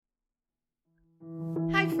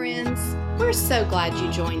We're so glad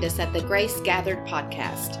you joined us at the Grace Gathered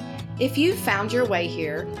podcast. If you've found your way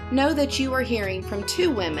here, know that you are hearing from two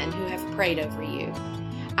women who have prayed over you.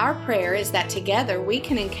 Our prayer is that together we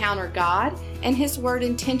can encounter God and His Word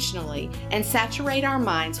intentionally and saturate our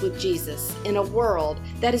minds with Jesus in a world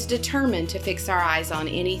that is determined to fix our eyes on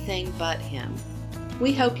anything but Him.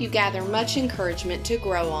 We hope you gather much encouragement to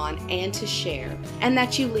grow on and to share, and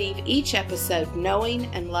that you leave each episode knowing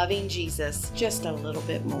and loving Jesus just a little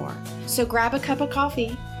bit more. So grab a cup of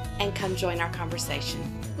coffee and come join our conversation.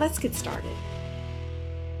 Let's get started.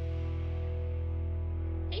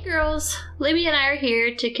 Hey girls, Libbie and I are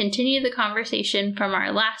here to continue the conversation from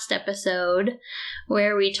our last episode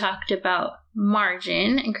where we talked about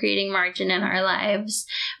margin and creating margin in our lives.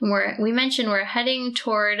 We mentioned we're heading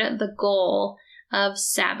toward the goal of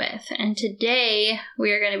Sabbath. And today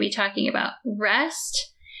we are going to be talking about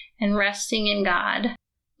rest and resting in God.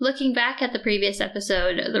 Looking back at the previous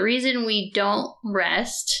episode, the reason we don't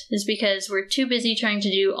rest is because we're too busy trying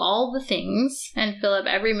to do all the things and fill up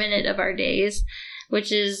every minute of our days,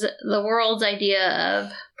 which is the world's idea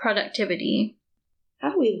of productivity.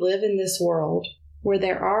 How do we live in this world where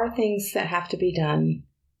there are things that have to be done,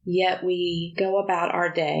 yet we go about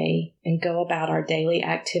our day and go about our daily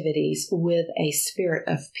activities with a spirit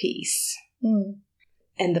of peace?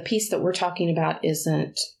 And the peace that we're talking about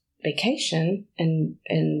isn't vacation and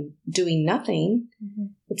doing nothing.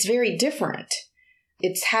 It's very different.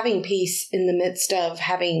 It's having peace in the midst of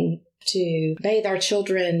having to bathe our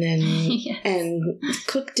children and yes, and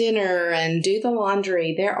cook dinner and do the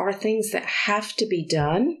laundry. There are things that have to be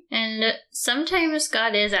done. And sometimes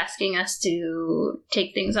God is asking us to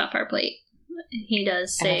take things off our plate. He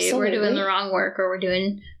does say Absolutely. We're doing the wrong work or we're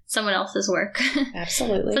doing someone else's work.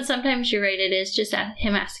 Absolutely. But sometimes you're right, it is just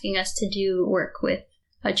Him asking us to do work with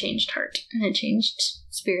a changed heart and a changed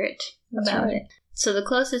spirit about it. So the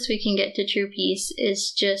closest we can get to true peace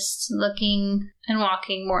is just looking and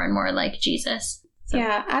walking more and more like Jesus. So.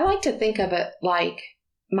 Yeah, I like to think of it like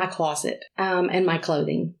my closet and my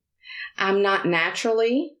clothing. I'm not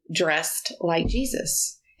naturally dressed like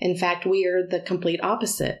Jesus. In fact, we are the complete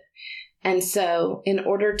opposite. And so in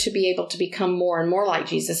order to be able to become more and more like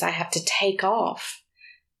Jesus, I have to take off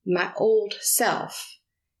my old self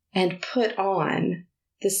and put on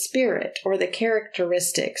the spirit or the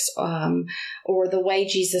characteristics or the way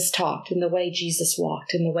Jesus talked and the way Jesus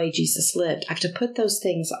walked and the way Jesus lived. I have to put those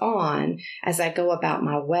things on as I go about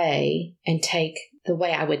my way and take the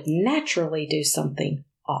way I would naturally do something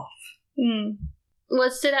off.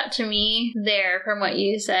 What stood out to me there from what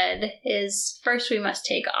you said is first we must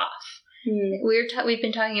take off. We've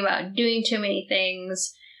been talking about doing too many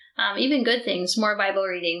things. Even good things, more Bible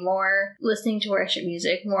reading, more listening to worship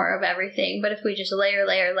music, more of everything. But if we just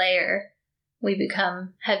layer, we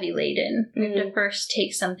become heavy laden. We have to first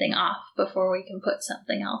take something off before we can put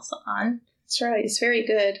something else on. That's right. It's very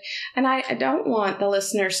good. And I don't want the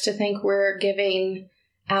listeners to think we're giving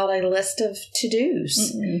out a list of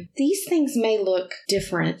to-dos. These things may look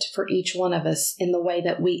different for each one of us in the way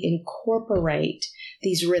that we incorporate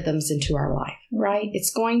these rhythms into our life, right?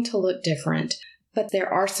 It's going to look different. But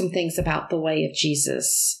there are some things about the way of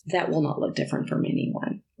Jesus that will not look different from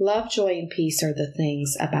anyone. Love, joy, and peace are the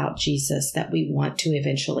things about Jesus that we want to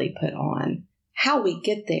eventually put on. How we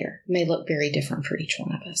get there may look very different for each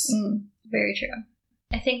one of us. Very true.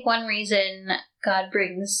 I think one reason God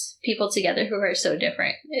brings people together who are so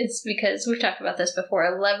different is because we've talked about this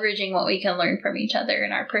before, leveraging what we can learn from each other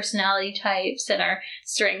and our personality types and our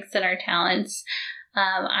strengths and our talents.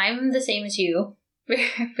 I'm the same as you.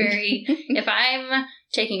 Very, if I'm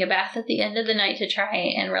taking a bath at the end of the night to try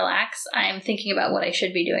and relax, I'm thinking about what I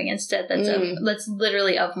should be doing instead. That's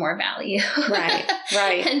literally of more value.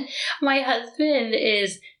 Right. And my husband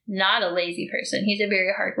is not a lazy person. He's a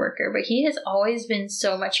very hard worker, but he has always been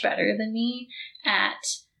so much better than me at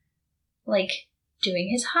doing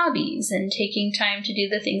his hobbies and taking time to do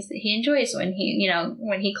the things that he enjoys when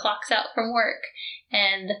he clocks out from work.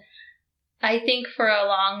 And I think for a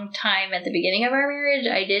long time at the beginning of our marriage,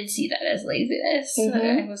 I did see that as laziness.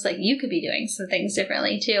 I was like, you could be doing some things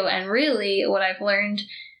differently too. And really what I've learned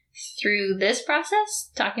through this process,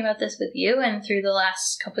 talking about this with you and through the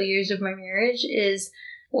last couple of years of my marriage, is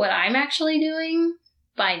what I'm actually doing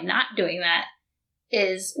by not doing that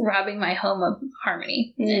is robbing my home of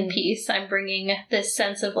harmony and peace. I'm bringing this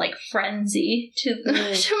sense of frenzy to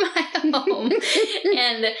my home.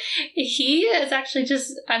 And he is actually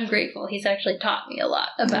I'm grateful. He's actually taught me a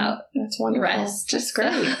lot about That's wonderful. Rest. That's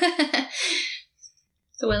great.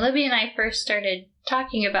 So when Libbie and I first started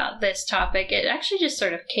talking about this topic, it actually just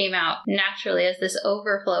sort of came out naturally as this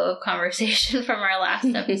overflow of conversation from our last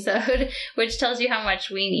episode, which tells you how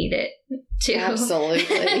much we need it too.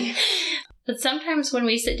 Absolutely. But sometimes when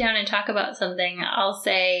we sit down and talk about something, I'll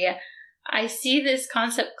say, I see this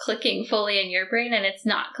concept clicking fully in your brain and it's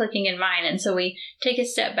not clicking in mine. And so we take a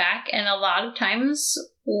step back, and a lot of times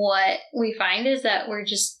what we find is that we're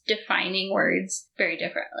just defining words very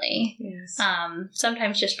differently. Yes.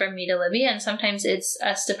 Sometimes just from me to Libbie, and sometimes it's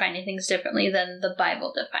us defining things differently than the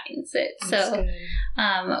Bible defines it. That's so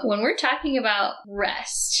when we're talking about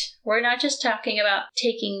rest, we're not just talking about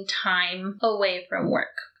taking time away from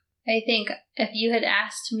work. I think if you had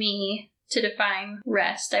asked me to define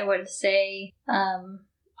rest, I would say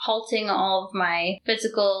halting all of my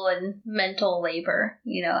physical and mental labor.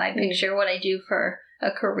 You know, I picture what I do for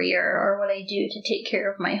a career or what I do to take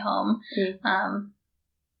care of my home.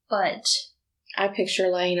 But I picture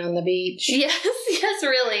laying on the beach. Yes,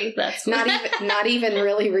 really. That's not even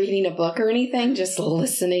really reading a book or anything, just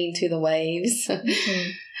listening to the waves.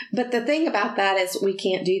 Mm-hmm. But the thing about that is we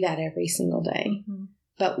can't do that every single day. Mm-hmm.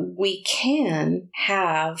 But we can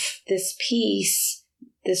have this peace,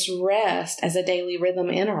 this rest as a daily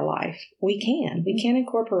rhythm in our life. We can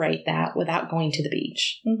incorporate that without going to the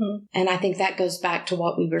beach. Mm-hmm. And I think that goes back to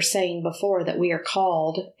what we were saying before, that we are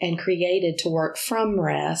called and created to work from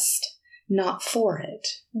rest, not for it.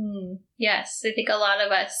 Yes. I think a lot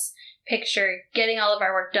of us picture getting all of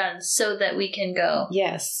our work done so that we can go.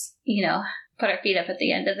 Yes. You know, put our feet up at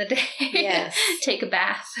the end of the day. Yes. Take a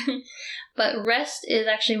bath. But rest is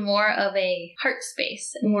actually more of a heart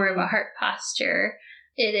space, more of a heart posture.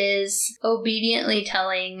 It is obediently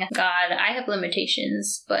telling God, I have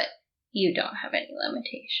limitations, but you don't have any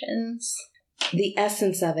limitations. The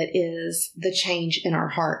essence of it is the change in our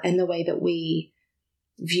heart and the way that we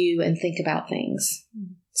view and think about things.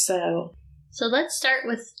 So let's start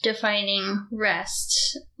with defining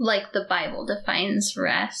rest like the Bible defines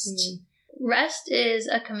rest. Rest is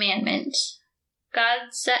a commandment.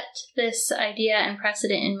 God set this idea and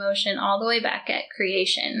precedent in motion all the way back at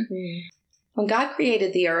creation. When God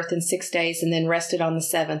created the earth in 6 days and then rested on the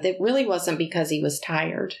seventh, it really wasn't because he was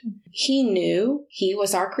tired. He knew he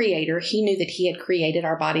was our creator. He knew that he had created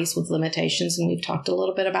our bodies with limitations, and we've talked a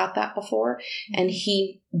little bit about that before. And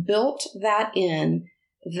he built that in,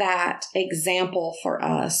 that example for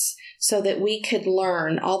us so that we could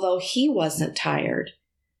learn, although he wasn't tired,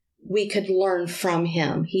 we could learn from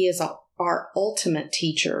him. He is our ultimate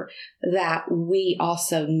teacher, that we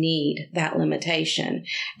also need that limitation.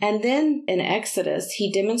 And then in Exodus,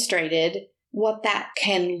 he demonstrated what that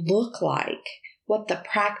can look like, what the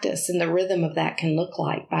practice and the rhythm of that can look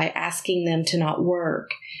like, by asking them to not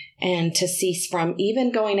work and to cease from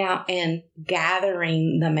even going out and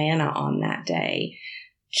gathering the manna on that day.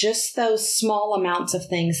 Just those small amounts of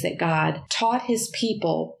things that God taught his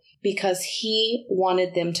people, because he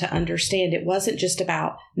wanted them to understand it wasn't just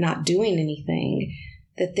about not doing anything,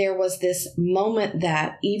 that there was this moment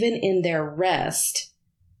that even in their rest,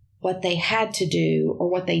 what they had to do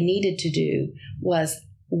or what they needed to do was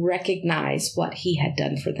recognize what he had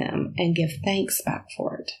done for them and give thanks back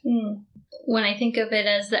for it. When I think of it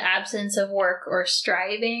as the absence of work or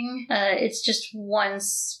striving, it's just one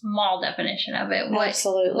small definition of it.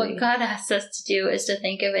 Absolutely. What God asks us to do is to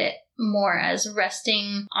think of it more as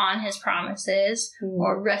resting on his promises,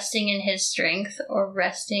 or resting in his strength, or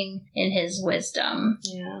resting in his wisdom.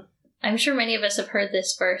 Yeah. I'm sure many of us have heard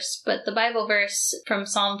this verse, but the Bible verse from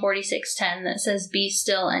Psalm 46:10 that says, "Be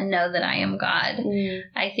still and know that I am God."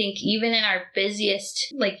 I think even in our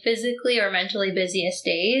busiest, like physically or mentally busiest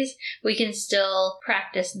days, we can still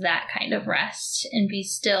practice that kind of rest and be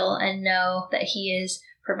still and know that he is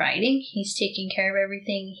providing. He's taking care of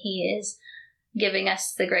everything. He is giving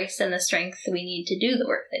us the grace and the strength we need to do the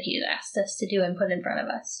work that he's asked us to do and put in front of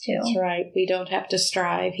us too. That's right. We don't have to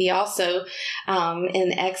strive. He also,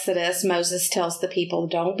 in Exodus, Moses tells the people,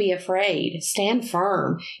 don't be afraid. Stand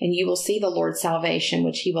firm, and you will see the Lord's salvation,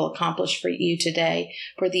 which he will accomplish for you today.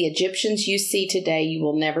 For the Egyptians you see today, you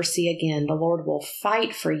will never see again. The Lord will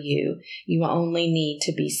fight for you. You will only need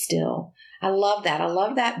to be still. I love that. I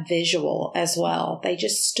love that visual as well. They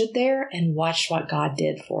just stood there and watched what God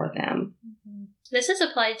did for them. This is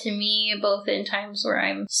applied to me both in times where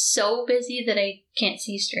I'm so busy that I can't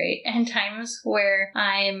see straight, and times where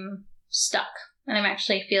I'm stuck and I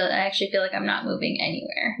actually feel like I'm not moving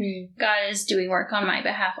anywhere. God is doing work on my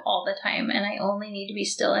behalf all the time, and I only need to be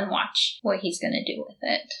still and watch what he's going to do with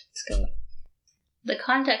it. It's good. The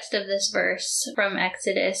context of this verse from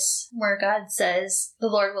Exodus, where God says, the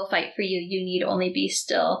Lord will fight for you, you need only be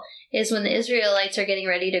still, is when the Israelites are getting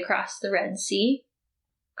ready to cross the Red Sea.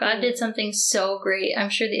 God did something so great. I'm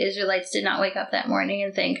sure the Israelites did not wake up that morning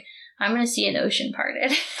and think, I'm going to see an ocean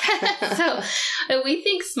parted. So we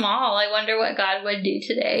think small. I wonder what God would do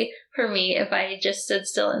today for me if I just stood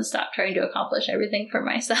still and stopped trying to accomplish everything for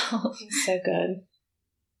myself. So good.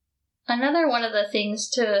 Another one of the things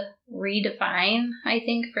to redefine, I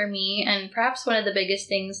think, for me, and perhaps one of the biggest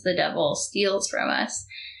things the devil steals from us,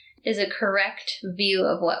 is a correct view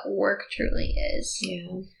of what work truly is.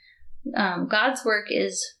 Yeah. God's work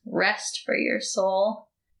is rest for your soul.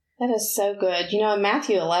 That is so good. In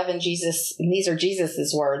Matthew 11, Jesus, and these are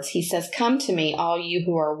Jesus's words, he says, "Come to me, all you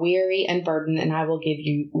who are weary and burdened, and I will give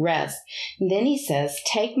you rest." And then he says,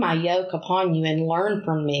 "Take my yoke upon you and learn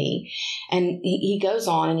from me." And he goes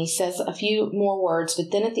on and he says a few more words,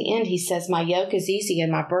 but then at the end he says, "My yoke is easy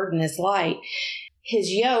and my burden is light."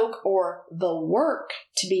 His yoke, or the work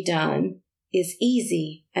to be done, is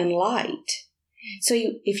easy and light. So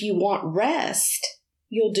if you want rest,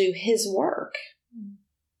 you'll do his work.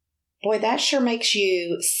 Boy, that sure makes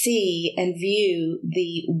you see and view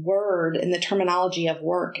the word and the terminology of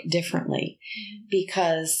work differently,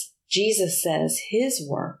 because Jesus says his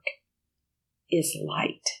work is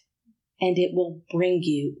light and it will bring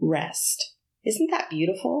you rest. Isn't that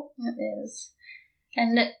beautiful? It is.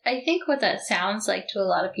 And I think what that sounds like to a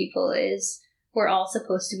lot of people is we're all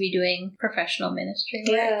supposed to be doing professional ministry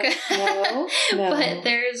work. No. But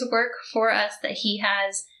there's work for us that he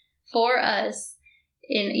has for us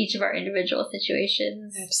in each of our individual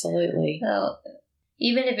situations. Absolutely. So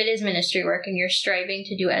even if it is ministry work and you're striving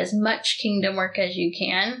to do as much kingdom work as you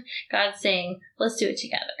can, God's saying, let's do it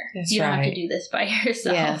together. That's you don't right. have to do this by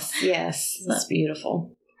yourself. Yes. That's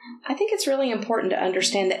beautiful. I think it's really important to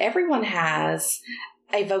understand that everyone has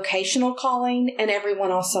a vocational calling and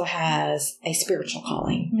everyone also has a spiritual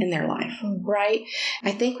calling in their life, right?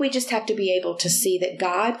 I think we just have to be able to see that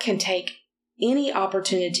God can take any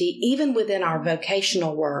opportunity, even within our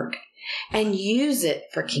vocational work, and use it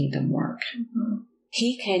for kingdom work. Mm-hmm.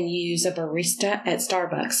 He can use a barista at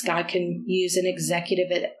Starbucks. God can use an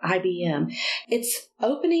executive at IBM. It's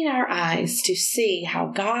opening our eyes to see how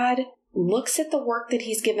God looks at the work that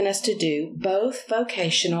he's given us to do, both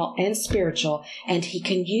vocational and spiritual, and he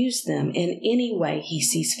can use them in any way he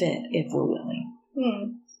sees fit if we're willing.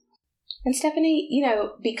 And Stephanie,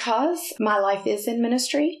 because my life is in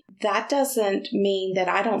ministry, that doesn't mean that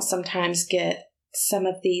I don't sometimes get some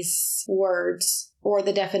of these words or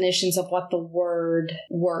the definitions of what the word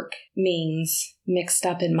work means mixed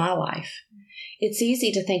up in my life. It's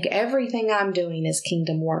easy to think everything I'm doing is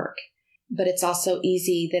kingdom work, but it's also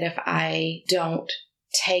easy that if I don't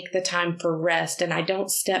take the time for rest and I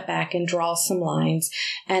don't step back and draw some lines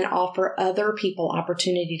and offer other people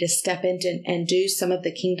opportunity to step into and do some of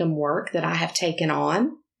the kingdom work that I have taken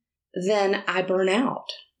on, then I burn out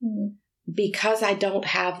because I don't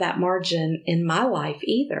have that margin in my life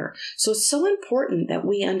either. So it's so important that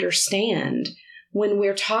we understand when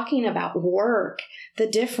we're talking about work, the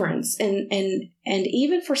difference, and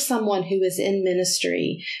even for someone who is in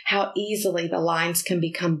ministry, how easily the lines can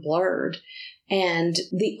become blurred. And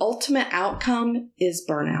the ultimate outcome is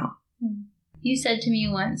burnout. You said to me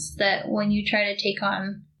once that when you try to take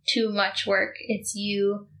on too much work, it's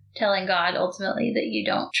you telling God ultimately that you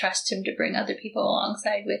don't trust him to bring other people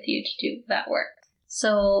alongside with you to do that work.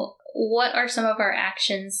 So what are some of our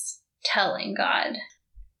actions telling God?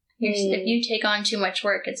 If you take on too much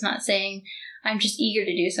work, it's not saying, I'm just eager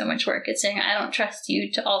to do so much work. It's saying, I don't trust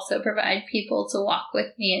you to also provide people to walk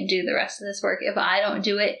with me and do the rest of this work. If I don't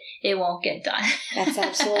do it, it won't get done. That's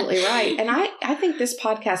absolutely right. And I think this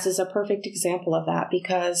podcast is a perfect example of that,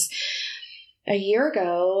 because a year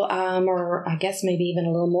ago, or I guess maybe even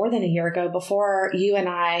a little more than a year ago, before you and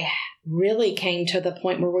I really came to the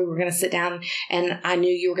point where we were going to sit down and I knew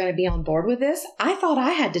you were going to be on board with this, I thought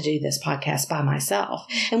I had to do this podcast by myself.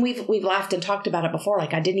 And we've laughed and talked about it before.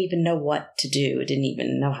 Like, I didn't even know what to do. I didn't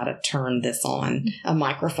even know how to turn this on, a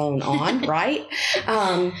microphone on, right?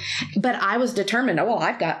 But I was determined,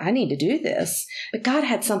 I need to do this. But God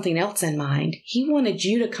had something else in mind. He wanted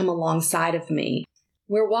you to come alongside of me.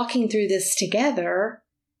 We're walking through this together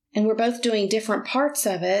and we're both doing different parts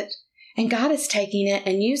of it. And God is taking it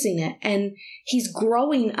and using it, and he's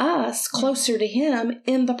growing us closer to him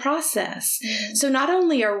in the process. Mm-hmm. So not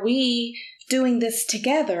only are we doing this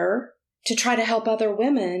together to try to help other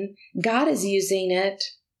women, God is using it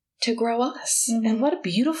to grow us. Mm-hmm. And what a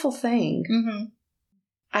beautiful thing. Mm-hmm.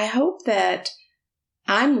 I hope that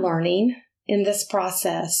I'm learning in this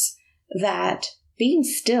process that being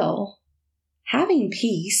still, having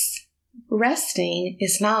peace, resting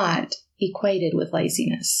is not equated with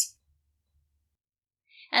laziness.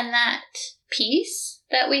 And that peace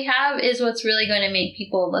that we have is what's really going to make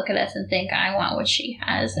people look at us and think, I want what she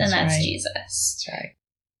has. And that's right. Jesus. That's right.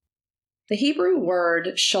 The Hebrew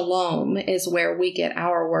word shalom is where we get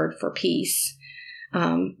our word for peace.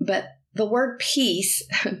 But the word peace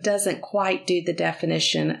doesn't quite do the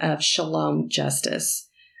definition of shalom justice.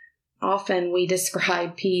 Often we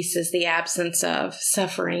describe peace as the absence of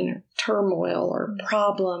suffering, turmoil, or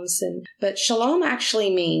problems. But shalom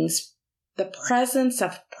actually means the presence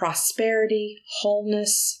of prosperity,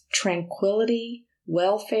 wholeness, tranquility,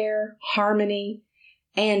 welfare, harmony,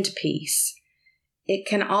 and peace. It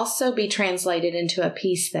can also be translated into a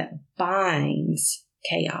peace that binds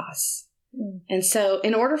chaos. And so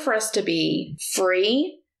in order for us to be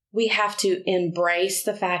free, we have to embrace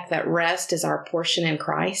the fact that rest is our portion in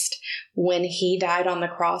Christ. When he died on the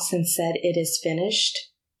cross and said, "It is finished,"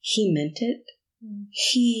 he meant it.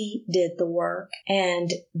 He did the work.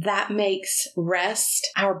 And that makes rest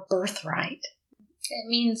our birthright. It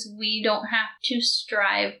means we don't have to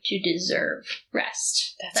strive to deserve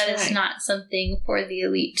rest. That is not something for the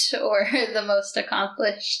elite or the most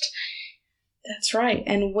accomplished. That's right.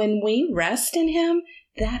 And when we rest in him,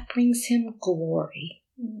 that brings him glory.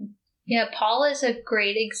 Yeah, Paul is a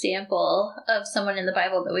great example of someone in the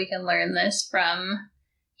Bible that we can learn this from.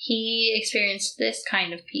 He experienced this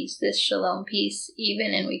kind of peace, this shalom peace,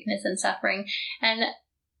 even in weakness and suffering. And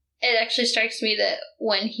it actually strikes me that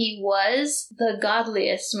when he was the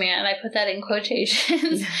godliest man, I put that in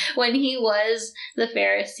quotations, when he was the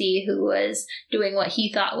Pharisee who was doing what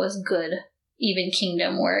he thought was good, even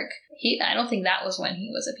kingdom work, I don't think that was when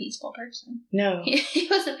he was a peaceful person. No. He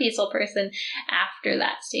was a peaceful person after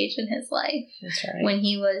that stage in his life. That's right. When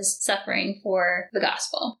he was suffering for the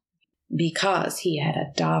gospel. Because he had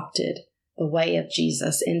adopted the way of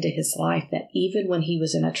Jesus into his life, that even when he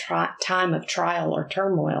was in a time of trial or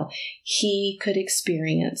turmoil, he could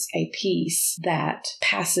experience a peace that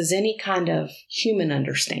passes any kind of human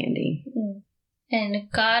understanding. And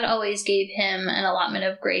God always gave him an allotment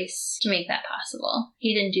of grace to make that possible.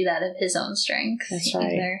 He didn't do that of his own strength. That's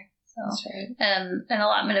right. Either. So, That's right. An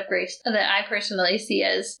allotment of grace that I personally see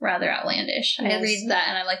as rather outlandish. Yes. I read that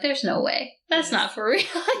and I'm like, there's no way. That's not for real.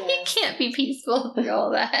 Yes. He can't be peaceful through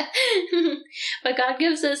all that. But God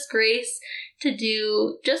gives us grace to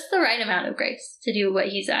do just the right amount of grace to do what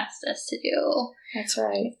he's asked us to do. That's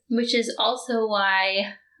right. Which is also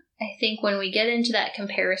why I think when we get into that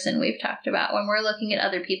comparison we've talked about, when we're looking at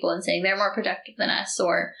other people and saying they're more productive than us,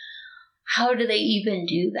 or how do they even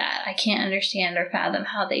do that? I can't understand or fathom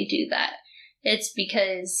how they do that. It's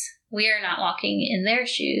because we are not walking in their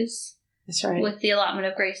shoes. That's right. With the allotment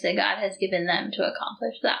of grace that God has given them to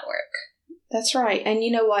accomplish that work. That's right. And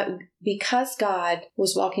you know what? Because God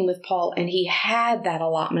was walking with Paul and he had that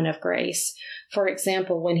allotment of grace, for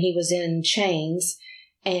example, when he was in chains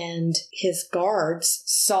and his guards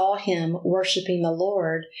saw him worshiping the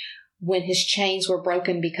Lord, when his chains were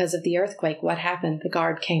broken because of the earthquake, what happened? The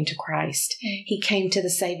guard came to Christ. He came to the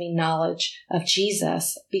saving knowledge of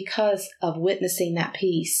Jesus because of witnessing that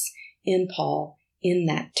peace in Paul in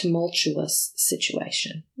that tumultuous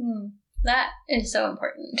situation. That is so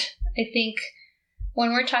important. I think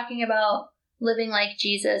when we're talking about living like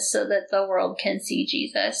Jesus so that the world can see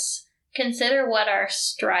Jesus, consider what our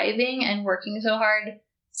striving and working so hard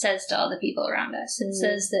says to all the people around us. It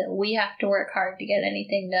says that we have to work hard to get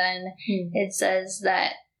anything done. It says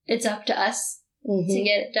that it's up to us to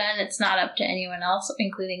get it done. It's not up to anyone else,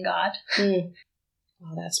 including God.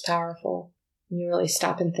 Oh, that's powerful. You really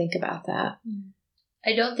stop and think about that.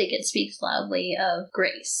 I don't think it speaks loudly of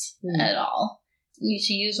grace at all.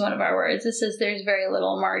 To use one of our words, it says there's very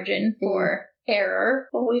little margin for error.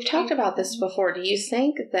 Well, we've talked about this before. Do you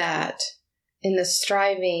think that in the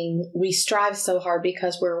striving, we strive so hard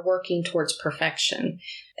because we're working towards perfection?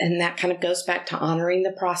 And that kind of goes back to honoring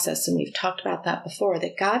the process. And we've talked about that before,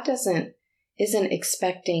 that God isn't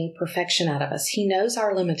expecting perfection out of us. He knows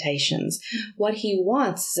our limitations. What he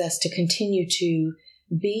wants is us to continue to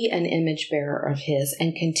be an image bearer of his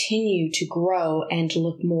and continue to grow and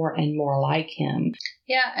look more and more like him.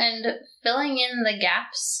 Yeah, and filling in the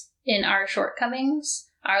gaps in our shortcomings,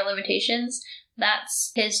 our limitations,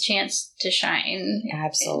 that's his chance to shine.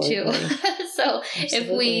 Absolutely. Too. So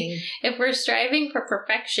Absolutely. if we're striving for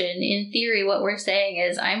perfection, in theory, what we're saying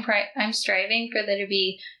is I'm striving for there to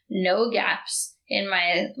be no gaps in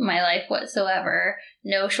my life whatsoever,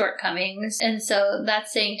 no shortcomings. And so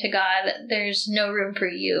that's saying to God, there's no room for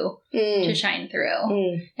you to shine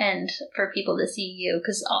through and for people to see you,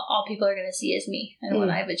 because all people are going to see is me and what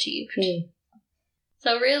I've achieved.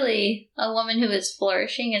 So really, a woman who is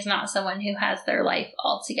flourishing is not someone who has their life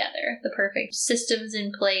all together, the perfect systems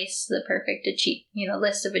in place, the perfect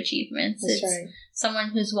list of achievements. That's it's right. someone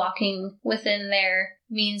who's walking within their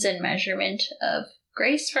means and measurement of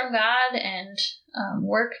grace from God and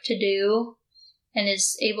work to do, and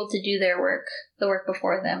is able to do the work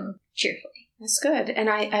before them cheerfully. That's good. And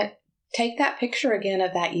I take that picture again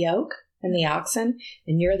of that yoke and the oxen,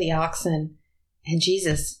 and you're the oxen, and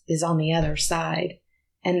Jesus is on the other side.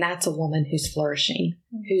 And that's a woman who's flourishing,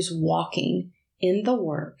 who's walking in the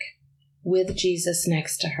work with Jesus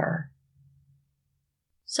next to her.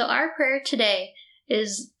 So our prayer today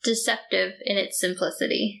is deceptive in its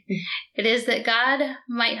simplicity. It is that God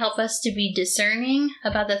might help us to be discerning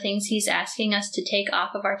about the things he's asking us to take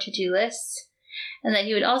off of our to-do lists, and that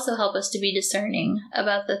he would also help us to be discerning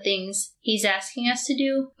about the things he's asking us to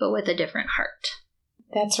do, but with a different heart.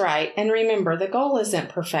 That's right. And remember, the goal isn't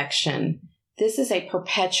perfection. This is a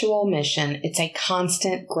perpetual mission. It's a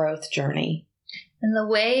constant growth journey. And the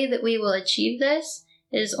way that we will achieve this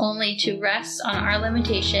is only to rest on our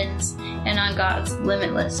limitations and on God's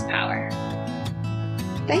limitless power.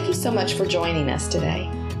 Thank you so much for joining us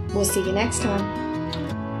today. We'll see you next time.